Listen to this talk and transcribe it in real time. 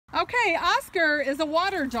Okay, Oscar is a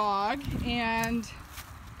water dog and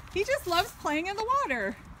he just loves playing in the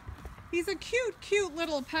water. He's a cute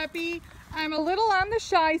little puppy. I'm a little on the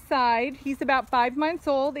shy side. He's about 5 months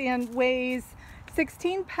old and weighs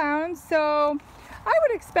 16 pounds, so I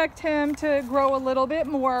would expect him to grow a little bit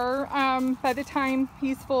more by the time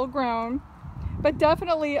he's full grown. But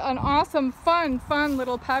definitely an awesome, fun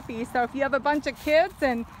little puppy. So if you have a bunch of kids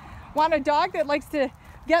and want a dog that likes to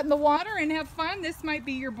get in the water and have fun, this might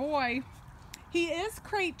be your boy. He is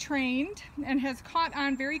crate trained and has caught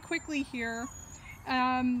on very quickly here.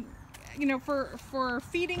 You know, for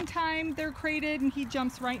feeding time, they're crated and he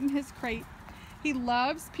jumps right in his crate. He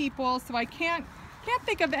loves people, so I can't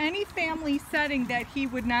think of any family setting that he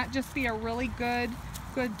would not just be a really good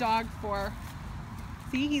dog for.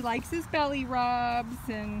 See, he likes his belly rubs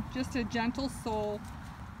and just a gentle soul.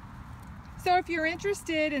 So if you're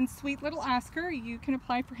interested in sweet little Oscar, you can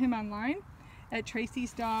apply for him online at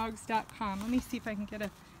tracysdogs.com. Let me see if I can get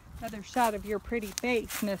another shot of your pretty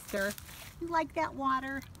face, mister. You like that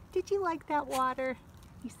water? Did you like that water?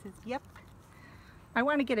 He says, yep. I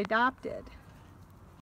want to get adopted.